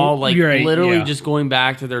 and they're all like literally just going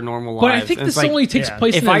back to their normal lives. But I think this only takes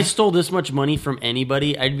place. If I stole this much money from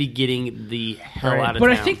anybody, I'd be getting the hell out of town. But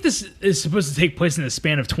I think this is supposed to take place in the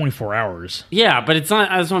span of 24 hours. Yeah, but it's not.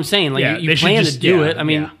 That's what I'm saying. Like you plan to do it. I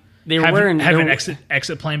mean, they were wearing an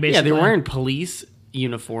exit plan. Basically, yeah, they were wearing police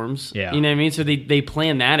uniforms. Yeah, you know what I mean. So they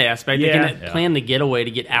plan that aspect. They can plan the getaway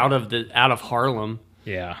to get out of Harlem.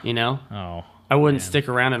 Yeah, you know. Oh, I wouldn't stick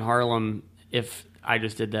around in Harlem if I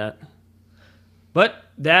just did that. But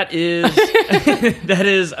that is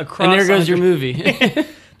across. And there goes your movie.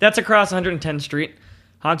 That's across 110th Street.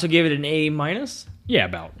 Hanzo gave it an A-. Yeah,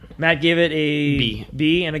 about. Matt gave it a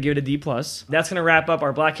B, and I gave it a D+. That's going to wrap up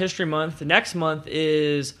our Black History Month. The next month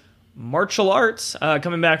is martial arts,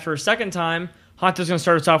 coming back for a second time. Hanzo's going to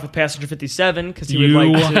start us off with Passenger 57 because he would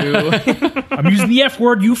like to. I'm using the F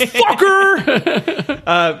word, you fucker.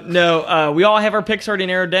 No, we all have our picks already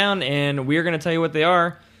narrowed down, and we're going to tell you what they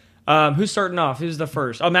are. Who's starting off? Who's the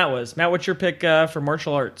first? Oh, Matt was. Matt, what's your pick for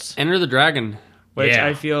martial arts? Enter the Dragon. Which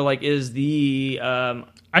I feel like is the...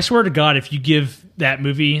 I swear to God, if you give that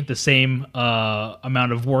movie the same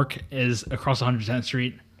amount of work as Across 110th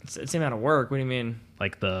Street... It's the same amount of work? What do you mean?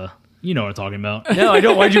 Like the... You know what I'm talking about. No, I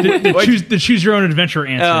don't. Why'd you... the choose your own adventure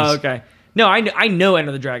answers. Oh, okay. No, I know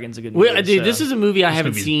Enter the Dragon's a good movie. Dude, this is a movie I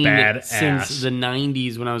haven't seen since the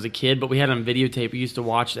 90s when I was a kid, but we had it on videotape. We used to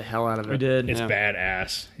watch the hell out of it. We did. It's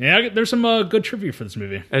badass. Yeah, there's some good trivia for this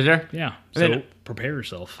movie. Is there? Yeah. So prepare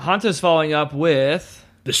yourself. Hanzo's following up with...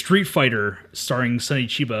 The Street Fighter, starring Sonny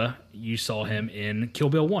Chiba. You saw him in Kill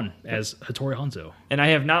Bill 1 as Hattori Hanzo. And I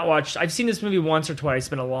have not watched... I've seen this movie once or twice. It's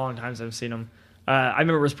been a long time since I've seen him. I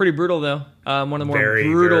remember it was pretty brutal, though. One of the more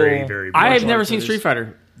brutal... Very, very brutal. I have never seen Street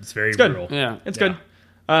Fighter. It's very good. brutal. Yeah. It's good.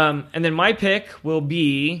 And then my pick will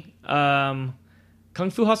be Kung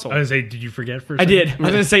Fu Hustle. I was going to say, did you forget for a I second? did. I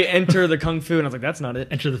was going to say Enter the Kung Fu, and I was like, that's not it.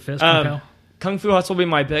 Enter the Fist, Kung Pao. Kung Fu Hustle will be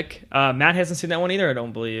my pick. Matt hasn't seen that one either, I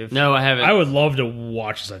don't believe. No, I haven't. I would love to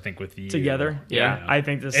watch this, I think, with you. Together? Yeah. I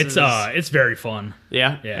think this it's very fun.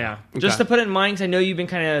 Yeah? Yeah. Okay. Just to put it in mind, because I know you've been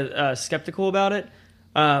kind of skeptical about it,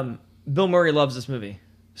 Bill Murray loves this movie.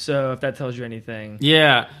 So if that tells you anything.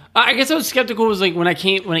 Yeah. I guess I was skeptical was like when it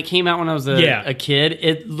came out when I was a kid,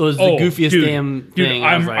 it was the goofiest damn thing.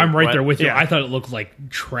 I'm right there with you. Yeah. I thought it looked like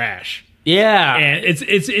trash. Yeah. And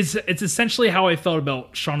it's essentially how I felt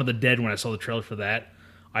about Shaun of the Dead when I saw the trailer for that.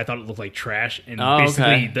 I thought it looked like trash, and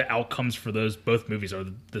basically the outcomes for both movies are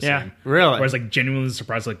the same. Really? Whereas like genuinely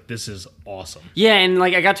surprised, like this is awesome. Yeah, and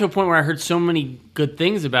like I got to a point where I heard so many good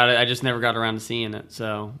things about it, I just never got around to seeing it.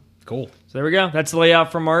 So Cool. So there we go. That's the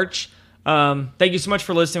layout for March. Thank you so much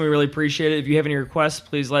for listening. We really appreciate it. If you have any requests,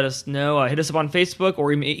 please let us know. Hit us up on Facebook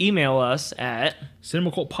or email us at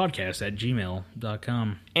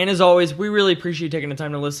cinemacultpodcast@gmail.com. And as always, we really appreciate you taking the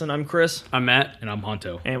time to listen. I'm Chris. I'm Matt. And I'm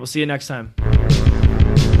Honto. And we'll see you next time.